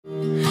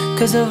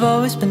'Cause I've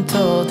always been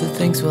told that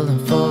things will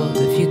unfold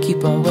if you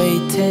keep on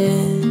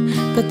waiting.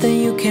 But then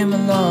you came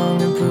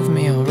along and proved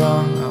me all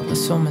wrong. I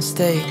was so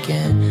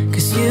mistaken.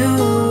 'Cause you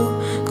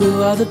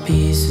glue all the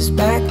pieces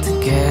back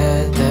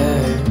together.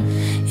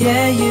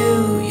 Yeah,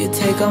 you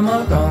take all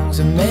my wrongs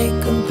and make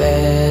them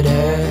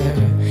better.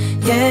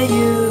 Yeah,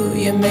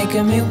 you're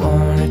making me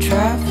wanna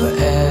try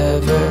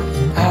forever.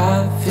 And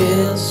I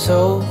feel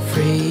so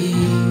free,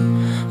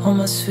 oh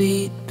my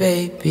sweet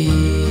baby.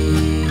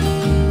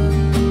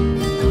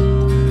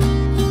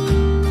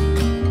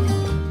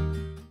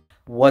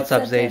 What's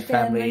up, Zaid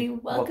family?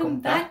 Welcome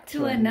back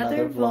to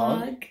another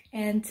vlog.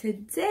 And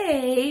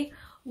today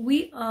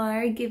we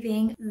are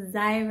giving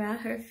Zaira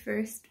her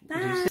first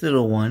bath. This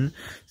little one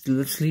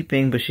is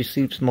sleeping, but she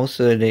sleeps most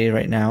of the day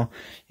right now.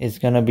 It's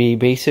gonna be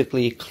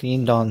basically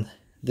cleaned on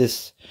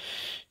this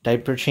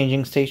diaper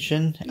changing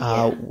station.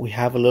 We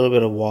have a little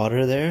bit of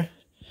water there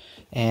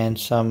and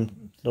some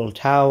little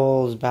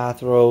towels,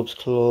 bathrobes,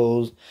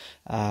 clothes,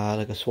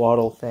 like a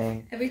swaddle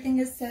thing. Everything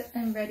is set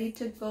and ready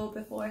to go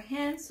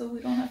beforehand, so we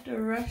don't have to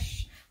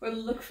rush or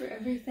look for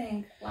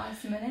everything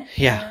last minute.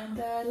 Yeah.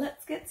 And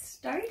let's get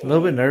started. A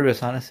little bit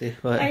nervous, honestly,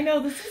 but I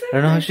know, this is I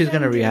don't know how she's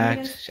gonna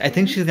react. I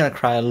think she's gonna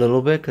cry a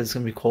little bit because it's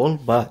gonna be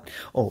cold. But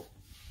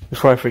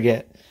before I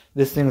forget,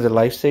 this thing's a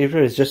lifesaver.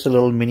 It's just a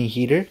little mini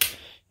heater,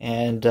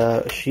 and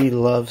she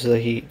loves the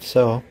heat.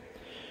 So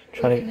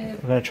we're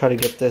gonna try to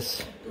get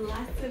this.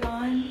 Blast it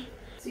on.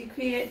 So you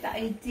create the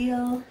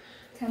ideal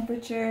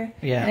temperature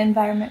and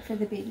environment for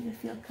the baby to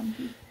feel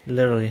comfy.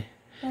 Literally.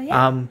 So,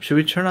 yeah. Should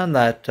we turn on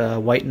that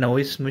white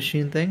noise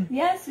machine thing?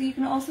 Yeah, so you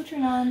can also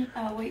turn on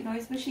a white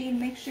noise machine.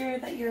 Make sure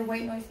that your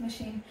white noise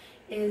machine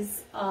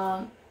is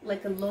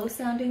like a low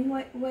sounding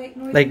white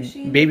noise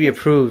machine. Like baby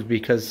approved,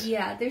 because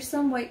yeah, there's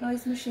some white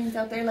noise machines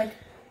out there like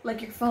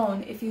your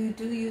phone. If you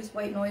do use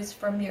white noise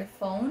from your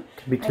phone,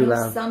 it can be too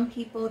loud. Some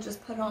people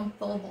just put on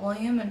full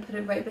volume and put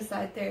it right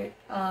beside their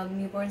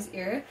newborn's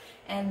ear,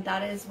 and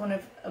that is one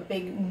of a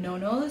big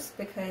no-nos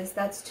because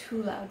that's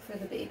too loud for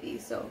the baby.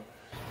 So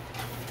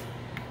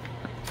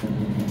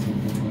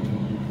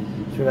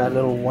that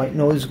little white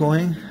noise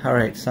going. All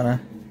right, Sana,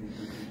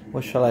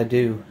 what shall I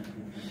do?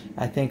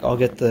 I think I'll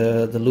get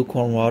the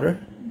lukewarm water.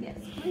 Yes,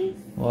 please.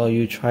 While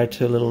you try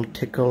to little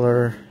tickle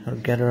her or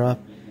get her up.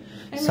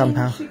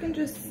 Somehow she can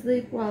just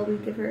sleep while we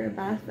give her a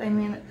bath. I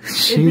mean,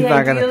 she's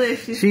not gonna.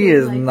 She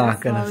is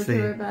not gonna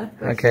sleep.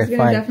 Okay, she's fine.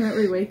 Gonna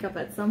definitely wake up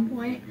at some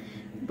point,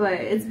 but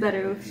it's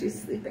better if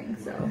she's sleeping.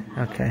 So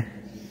okay.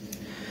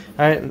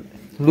 All right,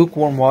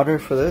 lukewarm water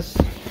for this.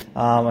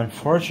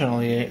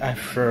 Unfortunately, I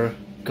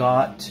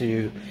forgot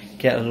to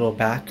get a little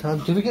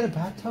bathtub. Did we get a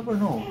bathtub or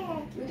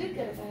no? We did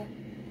get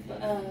a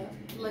bath,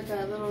 like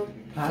a little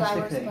plastic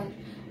flower thing. sponge.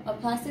 A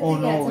plastic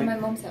thing? Yeah, it's in my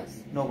mom's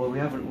house. No, but we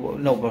haven't.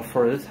 No, but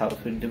for this house,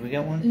 did we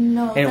get one?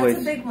 No, anyways,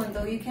 that's a big one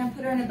though. You can't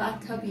put her in a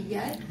bathtub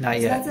yet. Not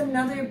yet. That's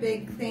another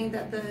big thing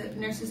that the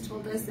nurses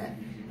told us, that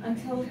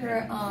until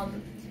her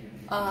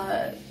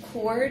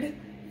cord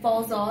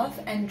falls off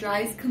and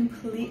dries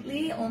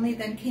completely, only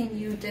then can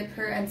you dip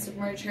her and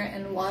submerge her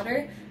in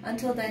water.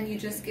 Until then, you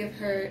just give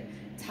her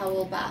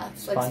towel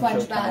baths, like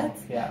sponge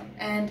baths. Yeah.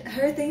 And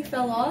her thing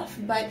fell off,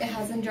 but it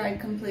hasn't dried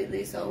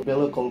completely, so.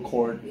 Umbilical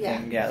cord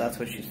thing. Yeah, that's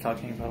what she's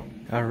talking about.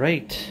 All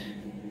right.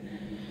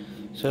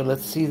 So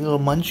let's see little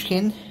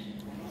Munchkin.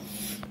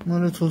 My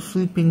little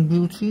sleeping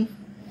beauty.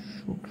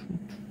 So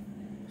cute.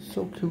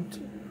 So cute.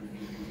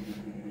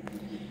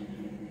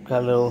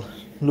 Got a little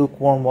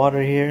lukewarm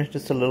water here,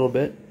 just a little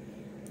bit.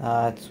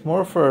 It's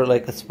more for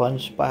like a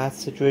sponge bath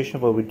situation,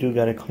 but we do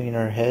gotta clean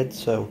her head,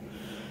 so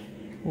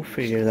we'll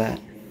figure that.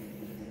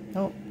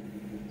 Oh,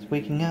 it's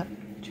waking up.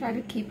 Try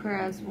to keep her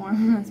as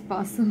warm as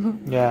possible.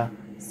 Yeah.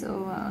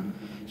 So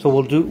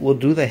we'll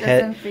do the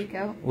head. Doesn't freak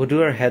out. We'll do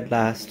her head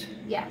last.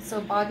 Yeah.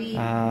 So body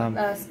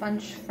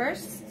sponge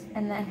first,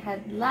 and then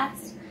head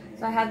last.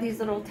 So I have these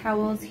little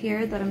towels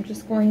here that I'm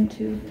just going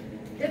to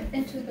dip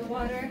into the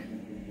water.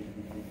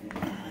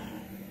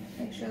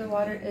 Make sure the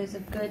water is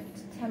a good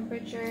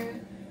temperature.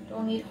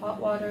 Don't need hot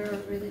water or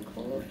really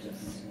cold.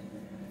 Just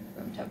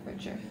room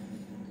temperature.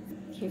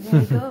 Here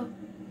we go.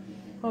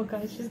 Oh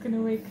gosh, she's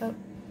gonna wake up.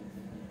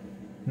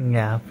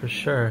 Yeah, for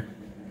sure.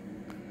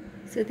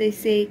 So they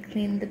say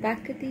clean the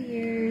back of the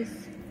ears,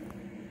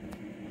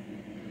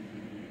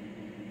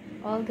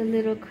 all the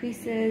little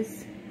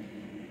creases.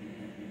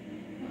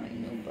 I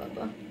know,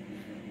 Bubba.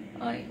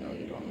 I know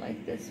you don't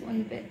like this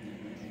one bit.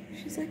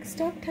 She's like,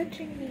 stop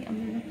touching me. I'm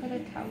gonna put a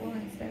towel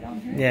instead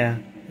on her. Yeah,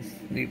 just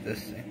leave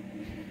this thing.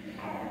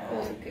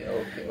 Okay.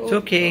 It's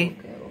okay.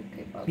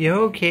 Okay, Bubba. You're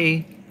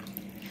okay.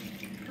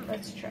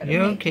 Let's try to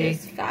make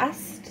this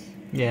fast.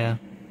 Yeah.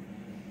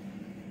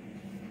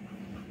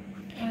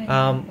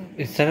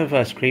 Instead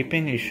of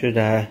scraping, you should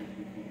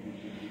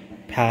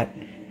pat,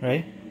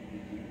 right?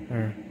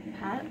 Or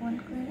pat when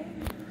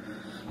cleaning?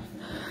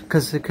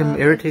 Because it can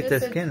irritate the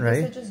skin,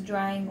 right? This is just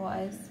drying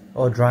wise.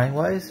 Oh, drying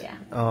wise? Yeah.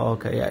 Oh,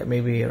 okay. Yeah,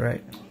 maybe you're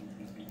right.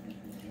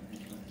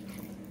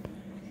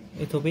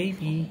 Little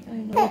baby. I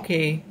know.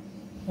 Okay.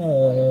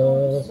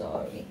 Oh,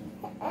 sorry.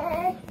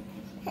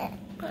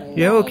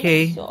 You're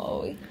okay. I'm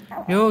sorry.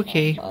 You're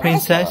okay,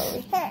 princess.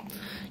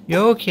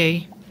 You're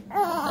okay.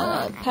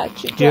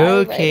 Pat you dry You're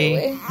okay.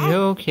 right away.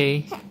 You're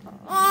okay.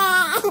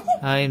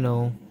 I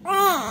know.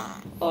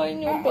 I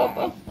know,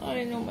 Papa.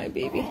 I know my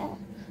baby.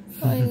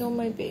 I know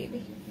my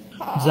baby.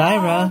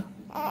 Zaira.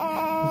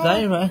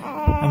 Zaira.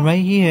 I'm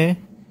right here.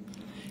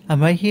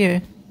 I'm right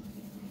here.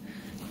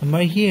 I'm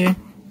right here.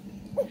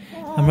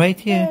 I'm right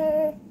here.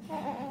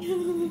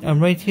 I'm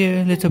right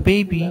here, little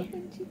baby.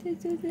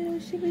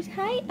 She was,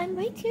 hi, I'm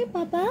right here,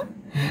 Baba.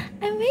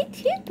 I'm right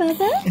here,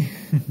 Baba.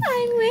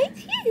 I'm right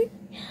here.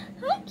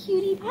 Hi,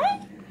 cutie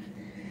pie.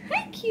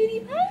 Hi, cutie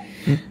pie.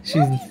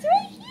 Mommy's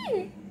right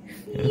here.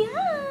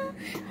 Yeah.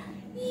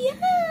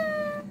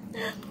 Yeah.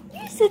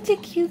 You're such a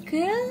cute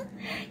girl.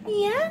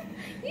 Yeah.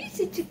 You're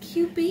such a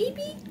cute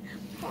baby.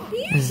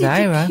 You're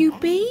such a cute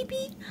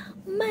baby.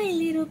 My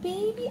little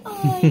baby.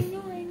 Oh, I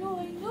know, I know,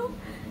 I know.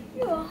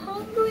 You're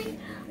hungry.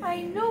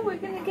 I know we're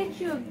going to get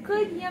you a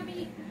good,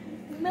 yummy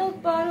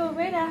milk bottle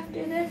right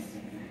after this.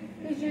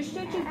 Because you're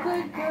such a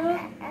good girl.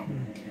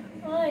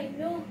 I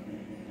know.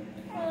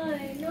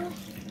 I know.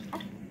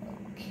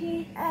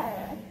 Okay.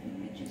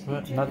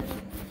 What? Not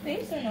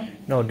Face or no?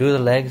 no. Do the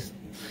legs.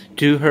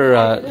 Do her.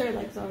 I did her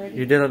legs already.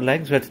 You did her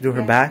legs. We have to do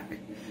her back. We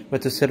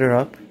have to sit her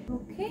up.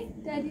 Okay.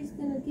 Daddy's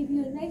gonna give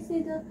you a nice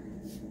little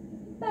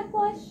back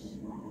wash.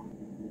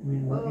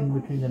 In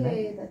between the neck.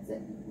 Okay, that's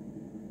it.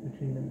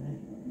 Between the neck.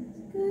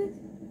 That's good.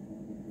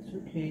 It's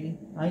okay.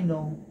 I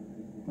know.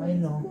 I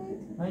know. Good.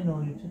 I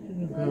know. You're such a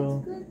good That's girl.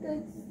 good.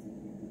 That's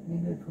You're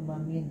good for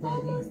mommy and daddy.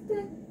 almost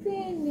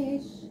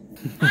finished.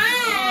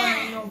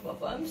 I know,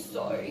 Papa. I'm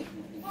sorry.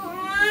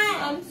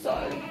 I'm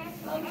sorry.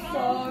 I'm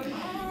sorry.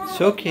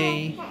 It's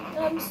okay.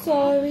 I'm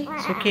sorry.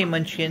 It's okay,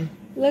 Munchkin.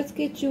 Let's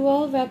get you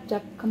all wrapped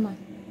up. Come on.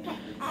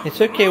 It's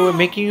okay. We're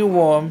making you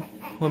warm.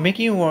 We're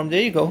making you warm.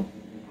 There you go.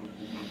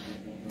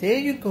 There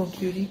you go,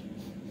 cutie.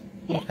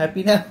 You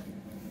happy now?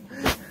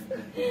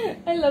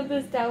 I love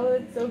this towel.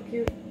 It's so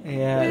cute.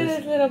 Yeah. Look at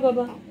this little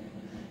Bubba.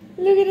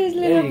 Look at this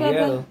little There you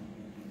Bubba. go.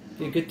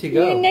 You're good to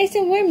go. You're nice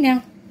and warm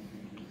now.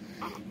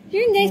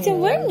 You're nice and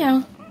warm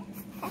now.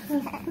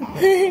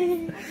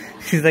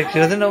 She's like, she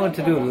doesn't know what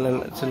to do.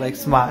 To like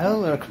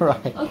smile or cry.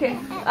 Okay,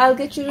 I'll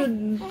get you to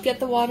get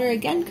the water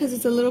again because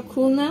it's a little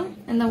cool now,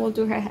 and then we'll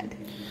do her head.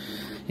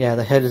 Yeah,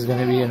 the head is going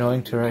to be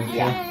annoying to her.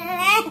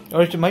 Yeah.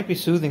 Or it might be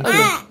soothing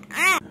too.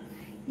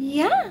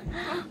 Yeah.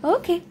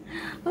 Okay.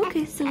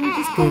 Okay, so we're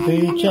just Go going to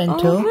very lean it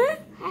gentle. over.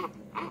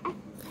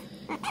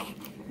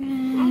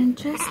 And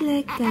just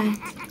like that.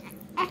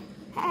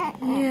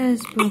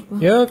 Yes, Papa.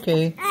 You're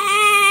okay.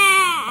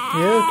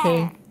 You're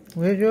okay.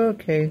 You're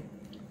okay.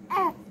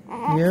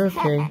 You're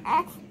okay.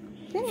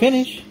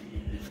 Finish.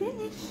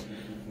 Finish.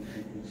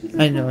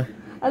 I know.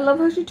 I love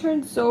how she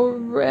turns so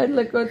red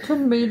like a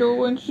tomato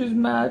when she's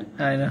mad.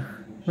 I know.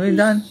 We're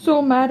done.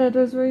 So mad at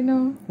us right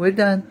now. We're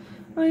done.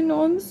 I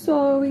know, I'm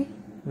sorry.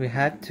 We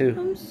had to.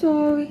 I'm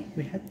sorry.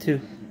 We had to.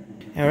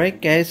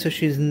 Alright guys, so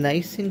she's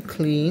nice and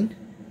clean.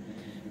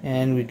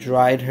 And we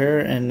dried her,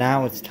 and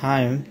now it's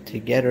time to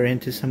get her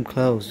into some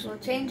clothes. We'll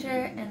change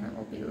her and then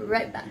we'll be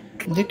right back.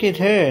 Look at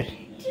her.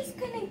 Just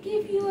gonna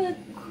give you a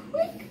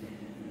quick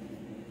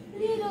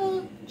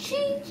little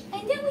change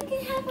and then we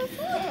can have a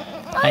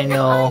food. I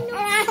know.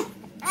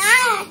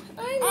 I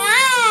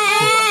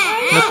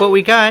know. Look what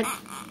we got. I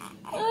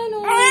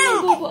know.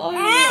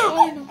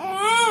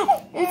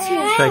 It's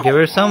here. Should I give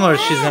her some, or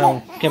she's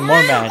gonna get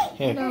more mad?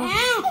 Here. No.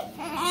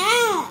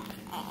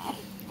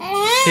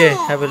 Here,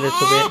 have a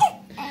little bit.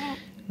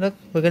 Look,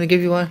 we're gonna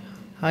give you one.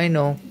 I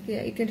know.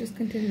 Yeah, you can just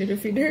continue to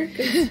feed her.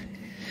 'Cause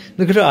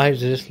Look at her eyes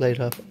just light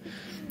up.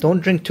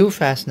 Don't drink too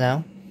fast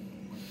now.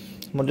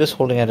 I'm just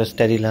holding at a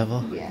steady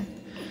level. yeah.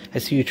 I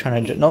see you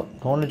trying to nope,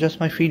 don't adjust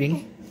my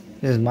feeding.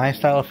 This is my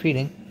style of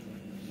feeding.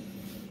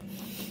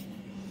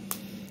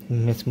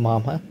 Miss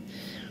Mama.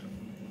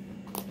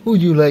 Who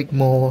do you like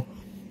more?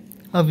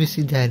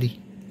 Obviously Daddy.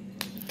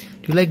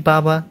 Do you like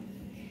Baba?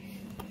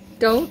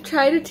 Don't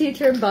try to teach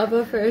her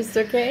Baba first,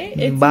 okay?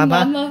 It's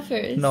Baba? Mama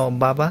first. No,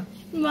 Baba.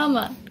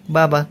 Mama.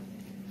 Baba.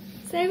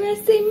 Sarah,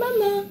 say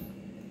Mama.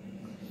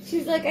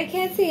 She's like, I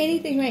can't say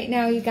anything right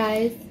now, you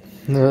guys.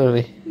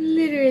 Literally.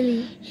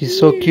 Literally. She's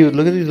so cute.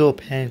 Look at these little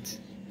pants.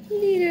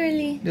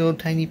 Literally. Little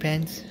tiny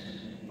pants.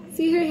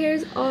 See, her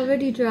hair's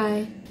already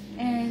dry.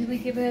 And we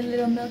give her a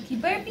little milky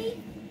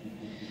burpee.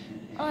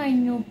 I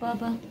know,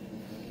 Baba.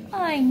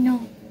 I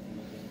know.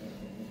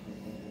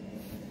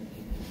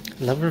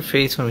 Love her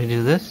face when we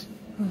do this.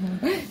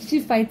 She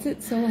fights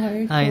it so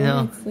hard. I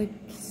know. It's like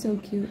so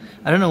cute.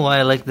 I don't know why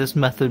I like this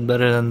method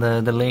better than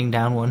the laying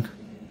down one.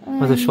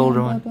 Or the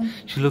shoulder one. Baba.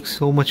 She looks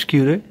so much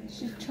cuter.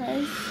 She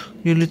tries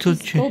You little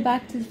to go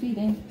back to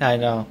feeding. I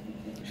know.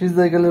 She's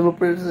like a little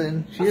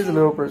person. She is a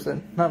little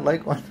person. Not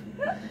like one.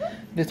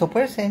 Little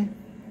person.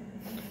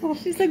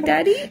 She's like,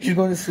 Daddy? She's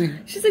going to sleep.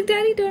 She's like,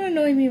 Daddy, don't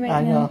annoy me right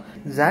I now. know.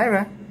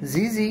 Zaira.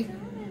 Zizi.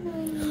 Don't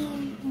annoy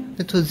me right now.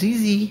 Little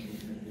Zizi.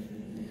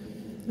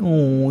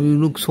 Oh, you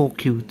look so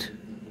cute.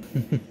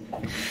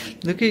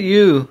 Look at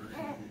you.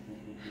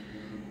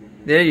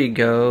 There you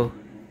go.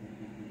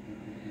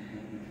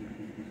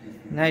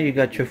 Now you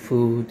got your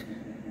food.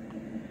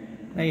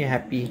 Now you're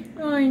happy.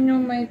 I know,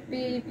 my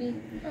baby.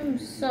 I'm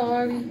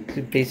sorry.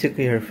 It's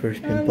basically her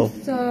first pimple.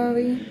 I'm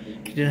sorry.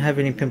 She didn't have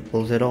any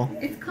pimples at all.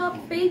 It's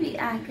called baby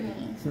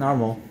acne. It's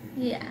normal.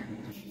 Yeah.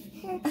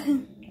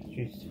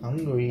 She's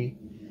hungry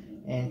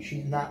and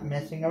she's not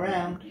messing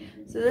around.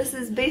 So this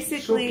is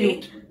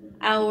basically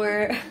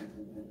our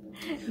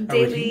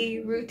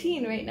daily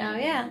routine right now.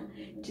 Yeah.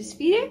 Just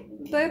feed her,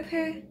 burp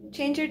her,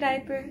 change her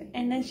diaper,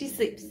 and then she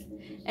sleeps.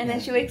 And then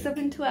she wakes up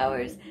in 2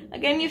 hours.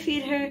 Again, you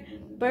feed her,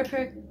 burp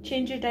her,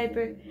 change her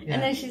diaper,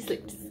 and then she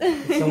sleeps.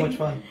 It's so much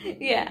fun.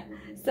 Yeah.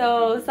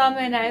 So Usama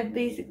and I have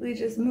basically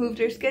just moved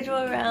her schedule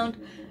around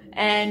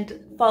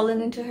and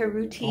fallen into her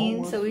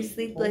routine. So we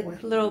sleep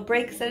like little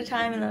breaks at a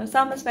time, and then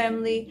Usama's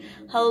family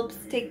helps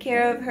take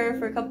care of her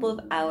for a couple of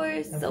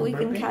hours so we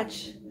can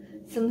catch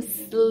some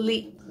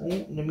sleep. Oh,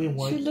 let me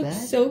wipe that. She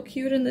looks so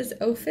cute in this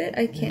outfit.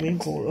 I can't.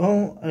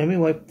 Let me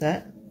wipe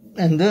that.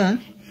 And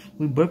then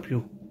we burp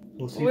you.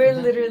 We're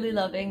literally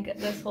loving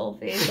this whole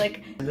phase.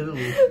 Like,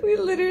 literally. We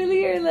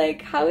literally are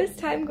like, how is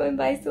time going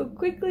by so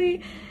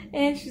quickly?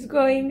 And she's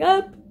growing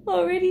up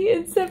already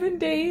in 7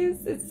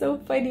 days. It's so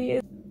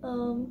funny.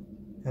 Hello?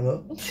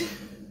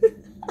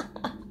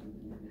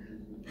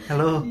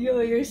 Hello? Yo,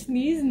 your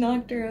sneeze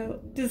knocked her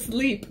out to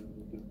sleep.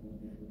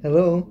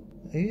 Hello?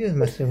 Are you just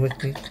messing with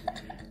me?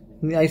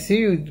 I see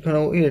you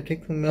gonna here,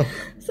 take some milk.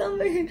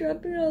 Somebody you're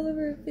dropping it all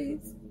over her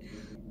face.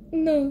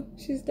 No,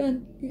 she's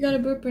done. You gotta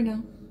burp her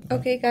now.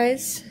 Okay,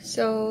 guys,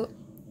 so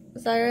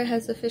Zaira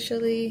has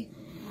officially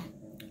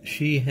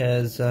she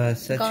has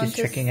said she's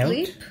checking out.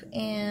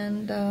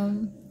 And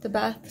the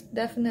bath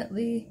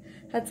definitely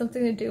had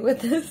something to do with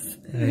this.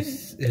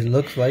 It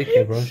looks like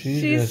it, bro.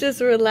 She's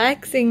just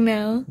relaxing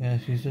now. Yeah,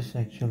 she's just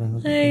like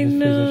chilling. I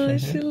know,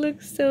 she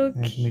looks so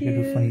cute. Make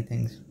her do funny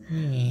things.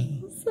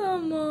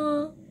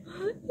 Sama,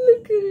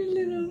 look at her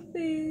little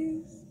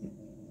face.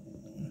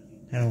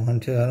 I don't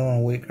want to. I don't want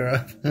to wake her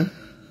up.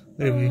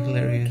 That'd be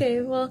hilarious.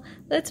 Okay, well,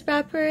 let's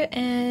wrap her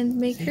and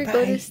make her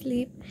go to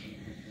sleep.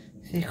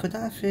 Say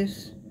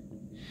Khodafis.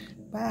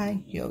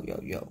 Bye. Yo, yo,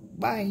 yo.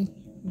 Bye.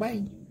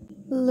 Bye.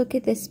 Look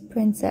at this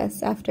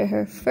princess after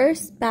her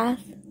first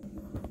bath.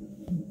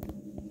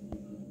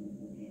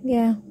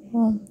 Yeah,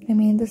 well, I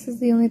mean, this is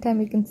the only time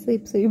we can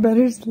sleep, so you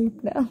better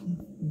sleep now.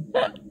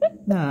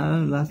 Nah,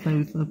 last night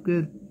we slept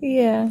good.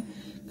 Yeah.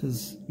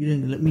 Because you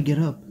didn't let me get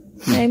up.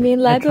 I mean,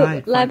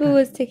 Laiba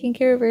was taking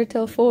care of her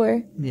till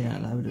 4. Yeah,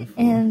 Laiba did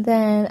 4. And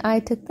then I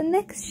took the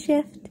next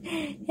shift,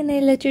 and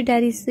I let your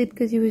daddy sleep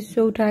because he was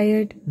so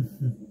tired.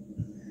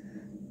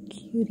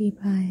 Cutie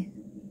pie.